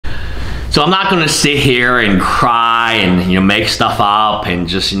So I'm not gonna sit here and cry and make stuff up and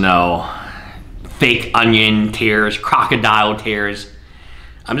just fake onion tears, crocodile tears.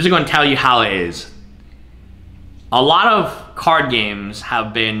 I'm just gonna tell you how it is. A lot of card games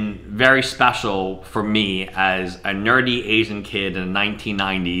have been very special for me as a nerdy Asian kid in the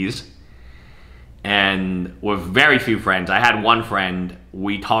 1990s, and with very few friends. I had one friend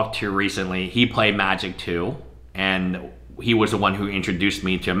we talked to recently. He played Magic too, and he was the one who introduced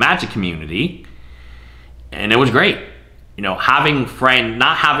me to a Magic community, and it was great. Not having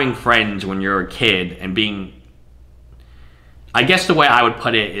friends when you're a kid and being, I guess the way I would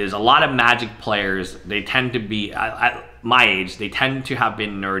put it is a lot of Magic players, they tend to be, at my age, they tend to have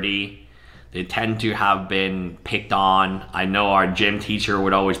been nerdy. They tend to have been picked on. I know our gym teacher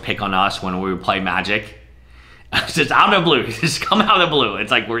would always pick on us when we would play Magic. It's just out of the blue. Just come out of the blue.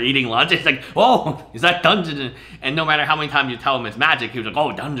 It's like we're eating lunch. It's like, oh, is that Dungeons? And no matter how many times you tell him it's Magic, he was like,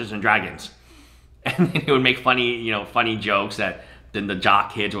 oh, Dungeons and Dragons. And then he would make funny jokes that then the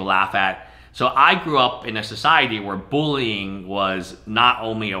jock kids would laugh at. So I grew up in a society where bullying was not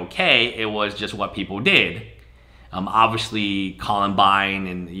only okay, it was just what people did. Obviously, Columbine,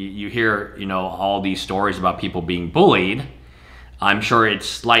 and you hear, all these stories about people being bullied. I'm sure it's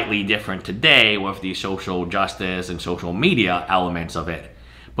slightly different today with the social justice and social media elements of it.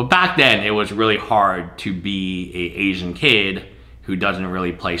 But back then, it was really hard to be an Asian kid who doesn't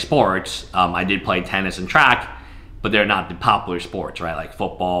really play sports. I did play tennis and track, but they're not the popular sports, right? Like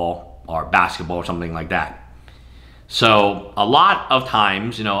football or basketball or something like that. So a lot of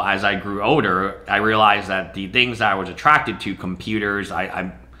times, as I grew older, I realized that the things that I was attracted to, computers,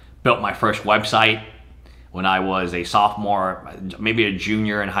 I built my first website when I was a sophomore, maybe a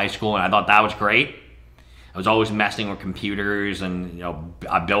junior in high school, and I thought that was great. I was always messing with computers, and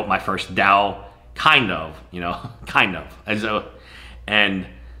I built my first Dell, kind of. And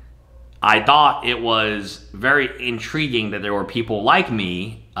I thought it was very intriguing that there were people like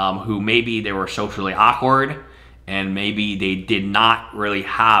me who maybe they were socially awkward, and maybe they did not really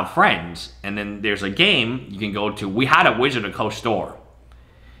have friends. And then there's a game you can go to. We had a Wizard of the Coast store.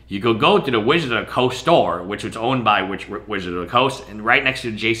 You could go to the Wizard of the Coast store, which was owned by Wizard of the Coast, and right next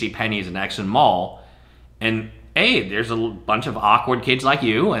to the JCPenney's and Exxon Mall. And hey, there's a bunch of awkward kids like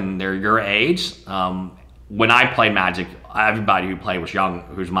you, and they're your age. When I played Magic, everybody who played was young,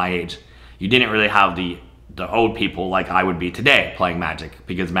 who's my age. You didn't really have the old people like I would be today playing Magic,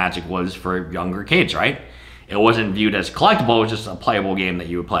 because Magic was for younger kids, right? It wasn't viewed as collectible, it was just a playable game that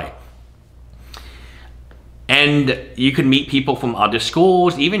you would play. And you could meet people from other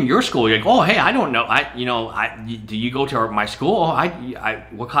schools, even your school. You're like, oh, hey, I don't know. Do you go to my school?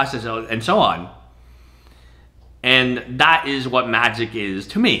 What classes? And so on. And that is what Magic is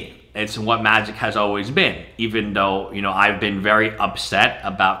to me. It's what Magic has always been. Even though, I've been very upset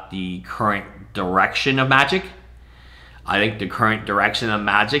about the current direction of Magic. I think the current direction of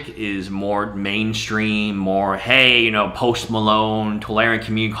Magic is more mainstream, more, hey, Post Malone, Tulare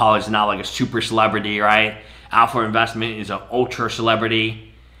Community College is not like a super celebrity, right? Alpha Investment is an ultra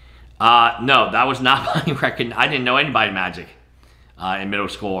celebrity. No, that was not my record. I didn't know anybody in Magic in middle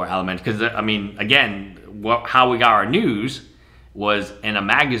school or elementary. Because, again, how we got our news was in a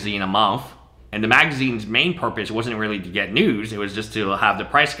magazine a month. And the magazine's main purpose wasn't really to get news. It was just to have the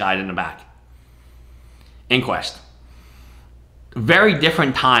price guide in the back. Inquest. Very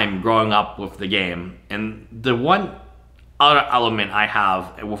different time growing up with the game. And the one other element I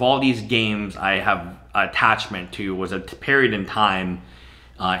have with all these games I have attachment to was a period in time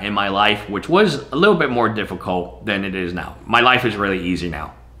in my life which was a little bit more difficult than it is now. My life is really easy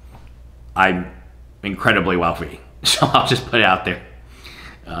now. I'm incredibly wealthy, so I'll just put it out there.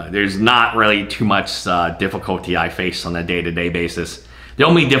 There's not really too much difficulty I face on a day-to-day basis. The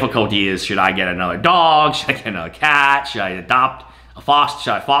only difficulty is, should I get another dog? Should I get another cat? Should I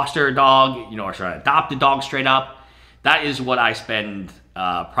foster a dog? Or should I adopt a dog straight up? That is what I spend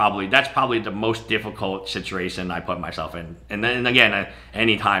that's probably the most difficult situation I put myself in. And then again, at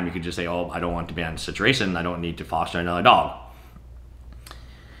any time you could just say, oh, I don't want to be in a situation. I don't need to foster another dog.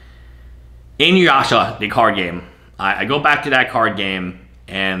 Inuyasha, the card game. I go back to that card game,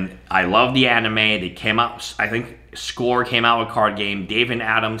 and I love the anime. They came out, I think Score came out with a card game. David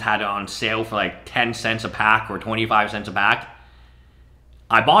Adams had it on sale for like 10 cents a pack or 25 cents a pack.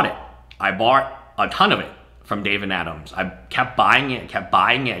 I bought it. I bought a ton of it from David Adams. I kept buying it,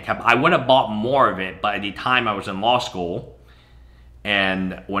 I would have bought more of it, but at the time I was in law school.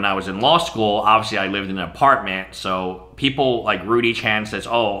 And when I was in law school, obviously I lived in an apartment, so people like Rudy Chan says,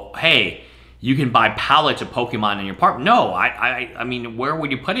 oh, hey, you can buy pallets of Pokemon in your apartment. No, I mean, where would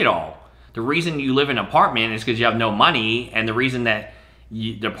you put it all? The reason you live in an apartment is because you have no money, and the reason that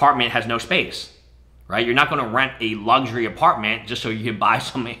the apartment has no space, right? You're not going to rent a luxury apartment just so you can buy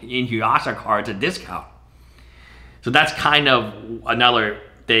some Inuyasha cards at discount. So that's kind of another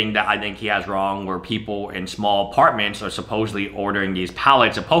thing that I think he has wrong, where people in small apartments are supposedly ordering these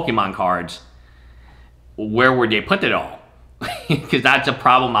pallets of Pokemon cards. Where would they put it all? Because that's a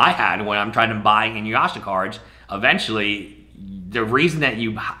problem I had when I'm trying to buy Inuyasha cards. Eventually, the reason that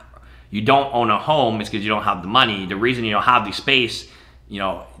you don't own a home is because you don't have the money. The reason you don't have the space,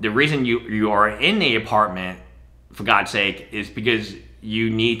 the reason you are in the apartment, for God's sake, is because you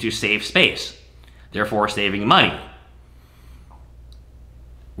need to save space, therefore saving money.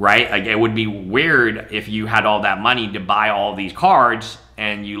 Right? Like, it would be weird if you had all that money to buy all these cards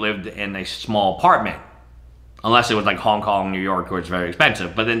and you lived in a small apartment. Unless it was like Hong Kong, New York, where it's very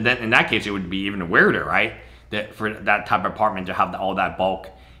expensive. But then in that case, it would be even weirder, right? That for that type of apartment to have all that bulk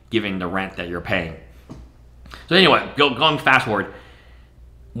given the rent that you're paying. So anyway, going fast forward.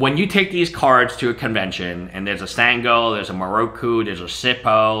 When you take these cards to a convention, and there's a Sango, there's a Moroku, there's a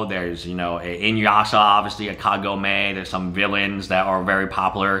Sippo, there's, a Inuyasha, obviously, a Kagome, there's some villains that are very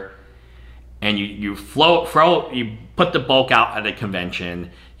popular. And you put the bulk out at a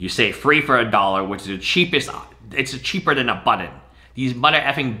convention, you say free for $1, which is the cheapest, it's cheaper than a button. These mother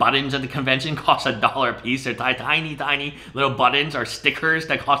effing buttons at the convention cost $1 a piece. They're tiny, tiny little buttons or stickers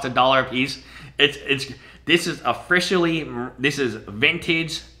that cost $1 a piece. This is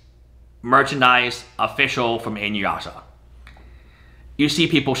vintage merchandise, official from Inuyasha. You see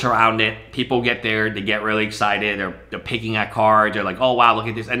people surround it. People get there. They get really excited. They're picking at cards. They're like, oh, wow, look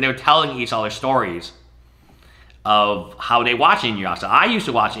at this. And they're telling each other stories of how they watch Inuyasha. I used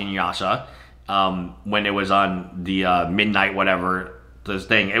to watch Inuyasha when it was on the midnight, whatever, this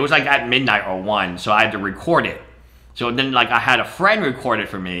thing. It was like at midnight or 1, so I had to record it. So then, like, I had a friend record it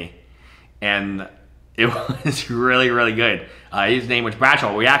for me, and it was really, really good. His name was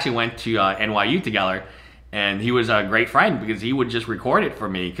Bradshaw. We actually went to NYU together, and he was a great friend because he would just record it for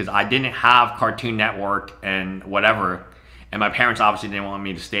me because I didn't have Cartoon Network and whatever, and my parents obviously didn't want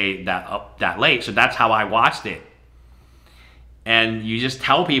me to stay up that late, so that's how I watched it. And you just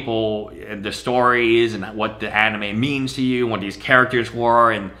tell people the stories and what the anime means to you, what these characters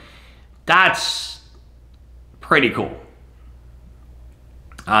were, and that's pretty cool.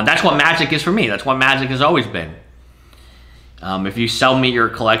 That's what Magic is for me. That's what Magic has always been. If you sell me your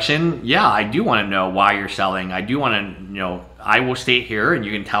collection, yeah, I do want to know why you're selling. I do want to, I will stay here and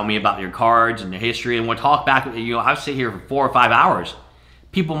you can tell me about your cards and your history, and we'll talk back. I'll sit here for 4 or 5 hours.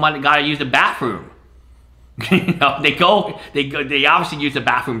 People might have got to use the bathroom. They obviously use the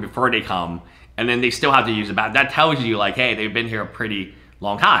bathroom before they come, and then they still have to use the bathroom. That tells you, like, hey, they've been here a pretty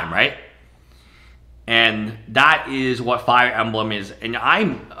long time, right? And that is what Fire Emblem is. And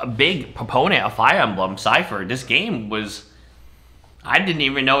I'm a big proponent of Fire Emblem Cipher. This game I didn't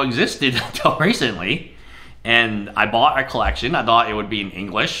even know existed until recently. And I bought a collection. I thought it would be in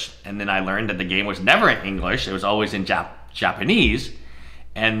English, and then I learned that the game was never in English. It was always in Japanese,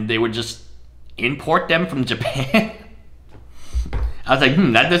 and they would just import them from Japan. I was like,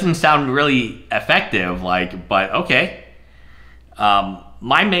 that doesn't sound really effective, but okay.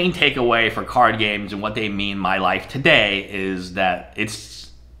 My main takeaway for card games and what they mean in my life today is that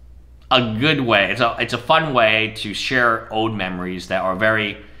it's a good way, it's a fun way to share old memories that are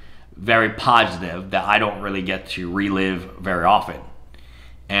very, very positive that I don't really get to relive very often.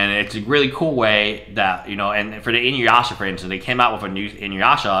 And it's a really cool way that, and for the Inuyasha, for instance, they came out with a new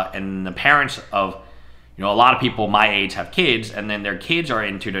Inuyasha, and the parents of, a lot of people my age have kids, and then their kids are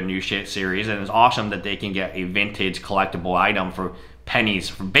into the new shit series, and it's awesome that they can get a vintage collectible item for pennies,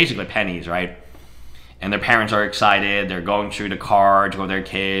 for basically pennies, right? And their parents are excited. They're going through the cards with their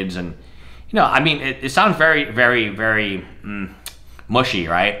kids, and, it sounds very, very, very mushy,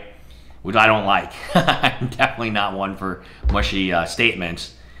 right? Which I don't like. I'm definitely not one for mushy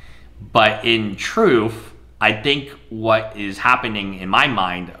statements. But in truth, I think what is happening in my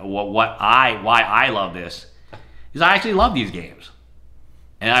mind, why I love this, is I actually love these games.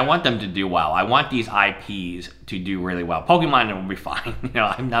 And I want them to do well. I want these IPs to do really well. Pokemon will be fine.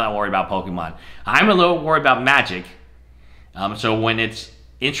 I'm not worried about Pokemon. I'm a little worried about Magic. So when it's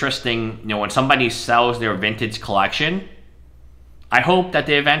interesting, when somebody sells their vintage collection, I hope that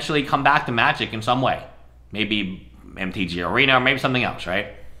they eventually come back to Magic in some way. Maybe MTG Arena, or maybe something else, right?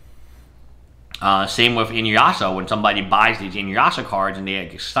 Same with Inuyasha. When somebody buys these Inuyasha cards and they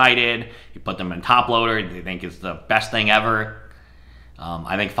get excited, you put them in top loader, they think it's the best thing ever.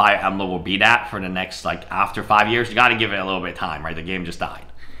 I think Fire Emblem will be that for the next, after 5 years. You got to give it a little bit of time, right? The game just died.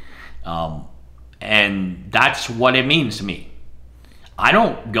 And that's what it means to me. I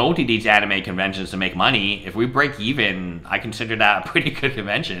don't go to these anime conventions to make money. If we break even, I consider that a pretty good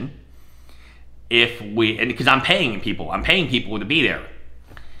convention. Because I'm paying people to be there.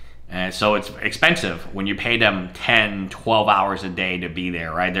 And so it's expensive when you pay them 10, 12 hours a day to be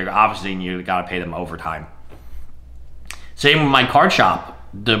there, right? They're obviously, you gotta pay them overtime. Same with my card shop.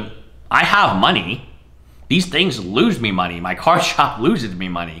 I have money. These things lose me money. My card shop loses me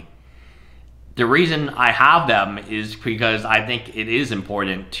money. The reason I have them is because I think it is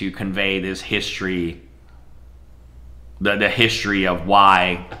important to convey this history, the history of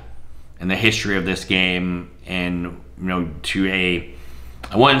why, and the history of this game, and to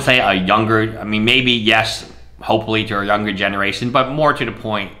I wouldn't say a younger, I mean maybe yes, hopefully to a younger generation, but more to the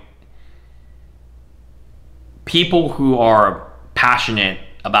point, people who are passionate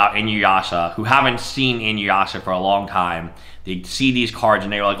about Inuyasha, who haven't seen Inuyasha for a long time, they see these cards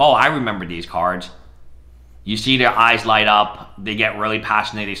and they're like, oh, I remember these cards. You see their eyes light up, they get really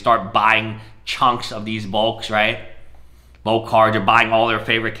passionate, they start buying chunks of these bulks, right? Bulk cards, they're buying all their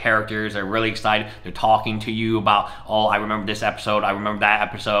favorite characters, they're really excited, they're talking to you about, oh, I remember this episode, I remember that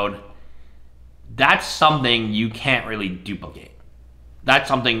episode. That's something you can't really duplicate. That's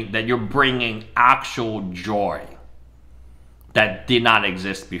something that you're bringing actual joy that did not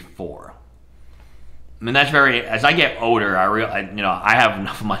exist before. I mean, that's as I get older, I have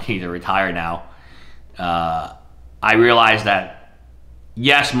enough money to retire now. I realize that,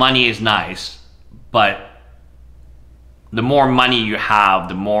 yes, money is nice, but the more money you have,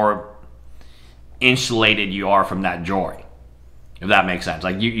 the more insulated you are from that joy, if that makes sense.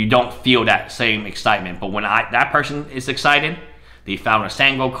 Like, you don't feel that same excitement, but when that person is excited, they found a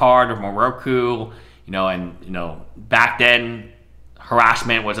Sango card or Moroku, back then,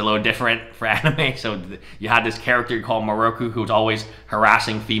 harassment was a little different for anime, so you had this character called Moroku who was always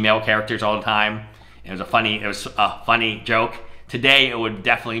harassing female characters all the time. It was a funny joke. Today, it would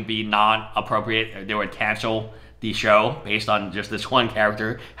definitely be non-appropriate. They would cancel the show based on just this one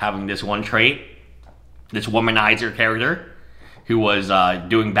character having this one trait, this womanizer character who was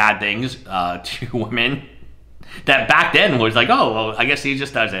doing bad things to women. That back then was like, oh, well, I guess he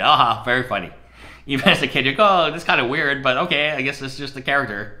just does it. Aha, very funny. Even as a kid, you're like, oh, this is kind of weird, but okay, I guess it's just the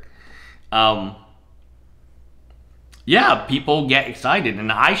character. Yeah, people get excited,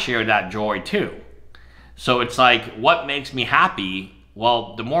 and I share that joy too. So it's like, what makes me happy?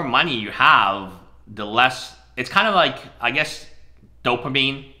 Well, the more money you have, the less. It's kind of like, I guess,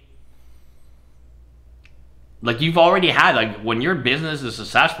 dopamine. Like, you've already had, like, when your business is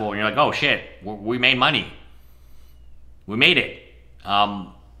successful, and you're like, oh shit, we made money. We made it.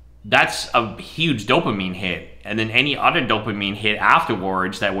 That's a huge dopamine hit. And then any other dopamine hit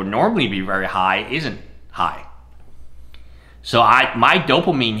afterwards that would normally be very high isn't high. So my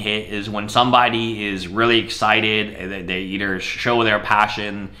dopamine hit is when somebody is really excited, they either show their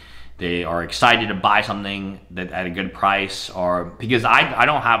passion, they are excited to buy something at a good price, or because I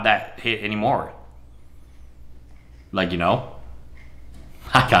don't have that hit anymore. Like,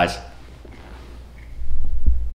 hi guys.